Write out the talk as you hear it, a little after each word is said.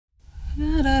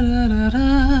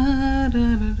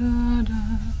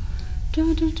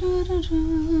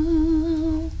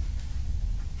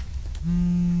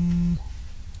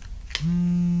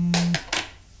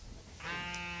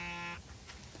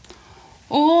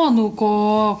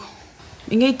Nukawki.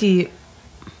 Ngay ti.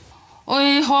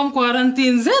 Ôi, home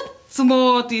quarantine rất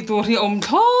ngô ti tu ri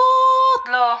thot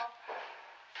lo.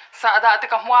 Sa da te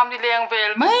ka hwam ni leng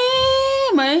vel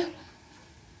mai.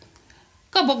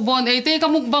 Ka bok bon ei te ka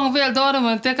mukbang vel do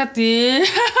man te ka ti.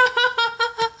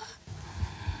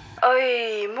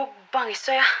 Ôi, mukbang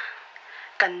isoya.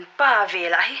 Kan pa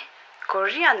vela hi.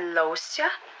 Korean lo sia.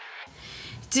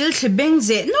 Til thibeng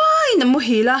ze noi na mu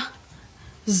hila.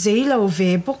 Zay lo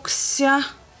ve bok sia.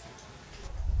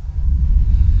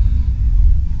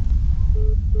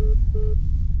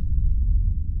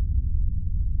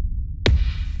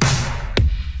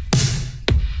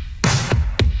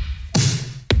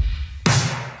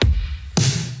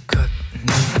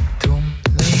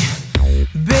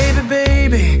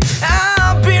 Baby,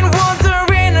 I've been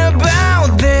wondering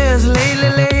about this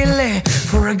lately.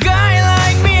 For a guy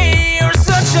like me, you're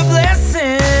such a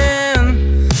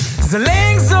blessing. The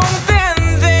links on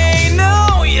them, they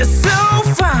know you're so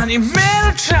funny.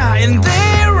 Hmeltha, and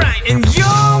they're right in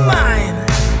your mind.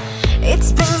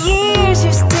 It's been years,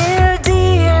 you're still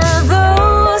dear.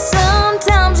 Though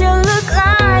sometimes you look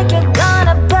like you're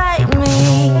gonna bite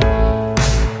me.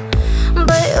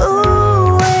 But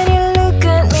ooh, when you look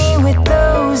at me with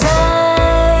those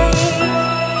eyes.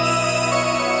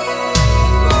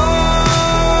 Ooh,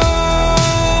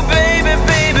 baby,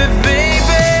 baby,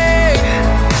 baby.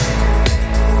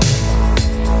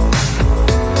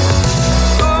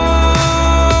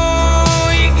 Ooh,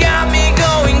 you got me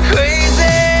going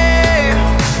crazy.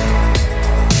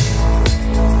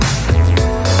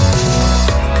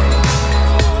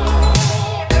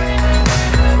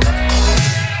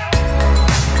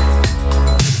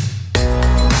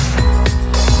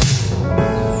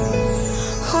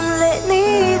 Hôm lễ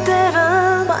ni tê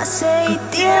rơ mà say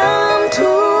tiêm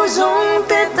thu dung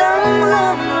tê đắng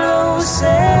lắm lâu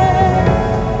sẽ.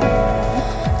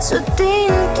 Cho tin